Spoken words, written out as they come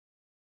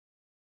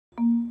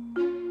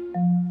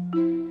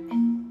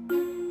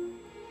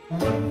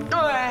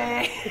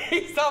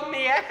It's on my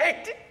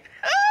head.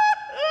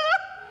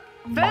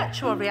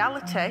 Virtual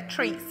reality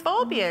treats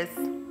phobias.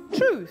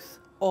 Truth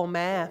or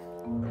mare?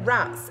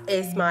 Rats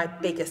is my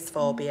biggest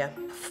phobia.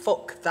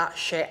 Fuck that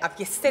shit. Have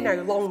you seen how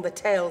long the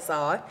tails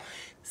are?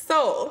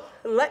 So,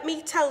 let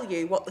me tell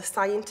you what the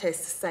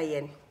scientists are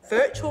saying.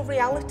 Virtual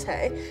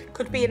reality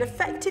could be an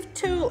effective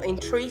tool in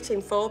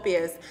treating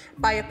phobias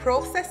by a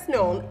process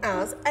known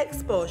as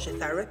exposure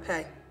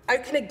therapy. How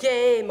can a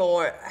game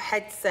or a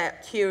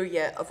headset cure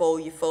you of all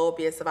your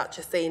phobias of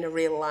actually seeing a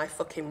real life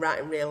fucking rat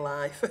in real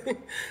life?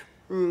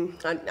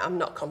 I'm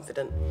not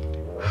confident.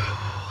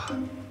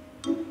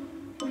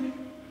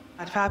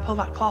 If I pull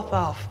that cloth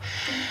off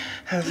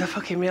and there's a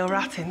fucking real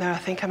rat in there, I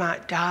think I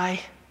might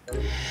die.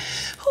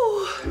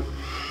 Oh,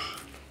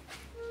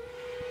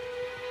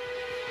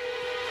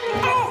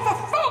 for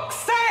fuck's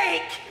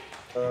sake!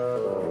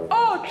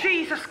 Oh,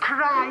 Jesus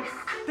Christ!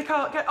 They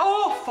can't get...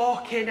 Oh,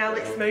 fucking hell,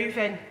 it's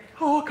moving.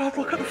 Oh, God,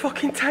 look at the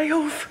fucking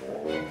tails.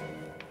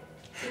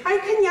 How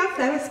can you have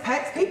them as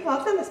pets? People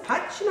have them as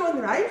pets, you know, in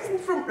their house, in the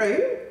front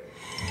room.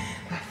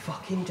 They're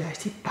fucking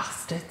dirty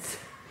bastards.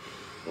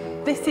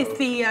 This is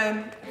the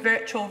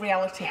virtual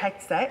reality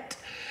headset.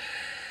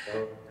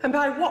 And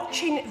by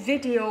watching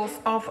videos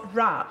of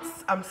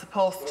rats, I'm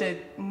supposed to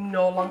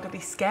no longer be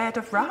scared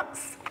of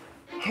rats.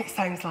 It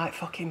sounds like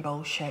fucking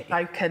bullshit.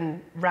 How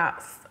can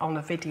rats on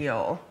a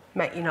video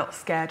make you not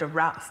scared of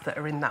rats that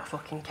are in that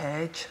fucking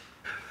cage?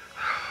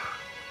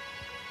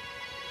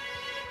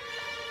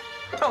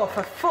 Oh,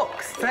 for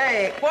fuck's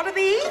sake, what are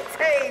they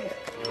eating?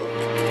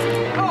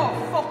 Oh,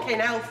 fucking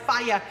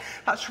hellfire.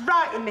 That's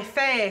right in my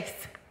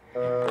face.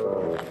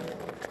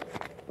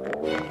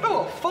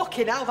 Oh,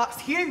 fucking hell, that's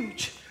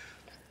huge.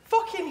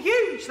 Fucking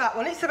huge, that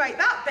one. It's about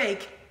that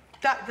big.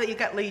 That you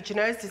get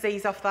Legionnaire's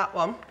disease off that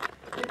one.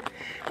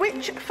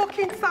 Which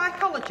fucking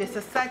psychologist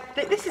has said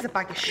that this is a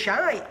bag of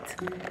shite?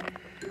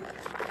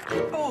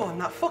 Oh,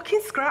 and that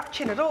fucking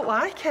scratching, I don't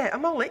like it.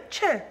 I'm all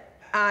itchy.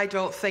 I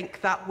don't think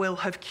that will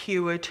have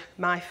cured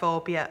my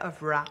phobia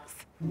of rats.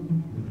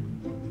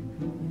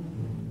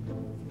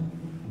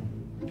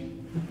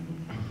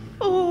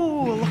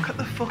 Oh, look at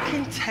the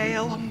fucking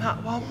tail on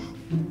that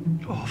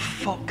one. Oh,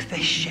 fuck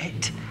this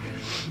shit.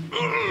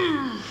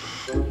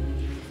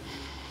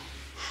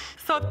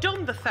 So I've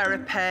done the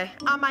therapy.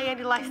 Am I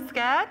any less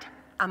scared?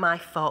 Am I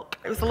fuck?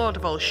 It was a load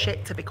of old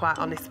shit, to be quite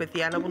honest with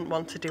you, and I wouldn't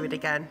want to do it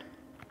again.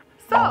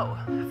 So,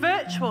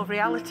 virtual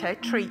reality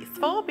treats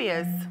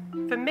phobias.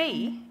 For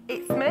me,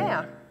 it's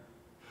Mare.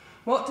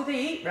 What do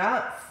they eat,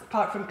 rats,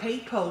 apart from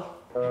people?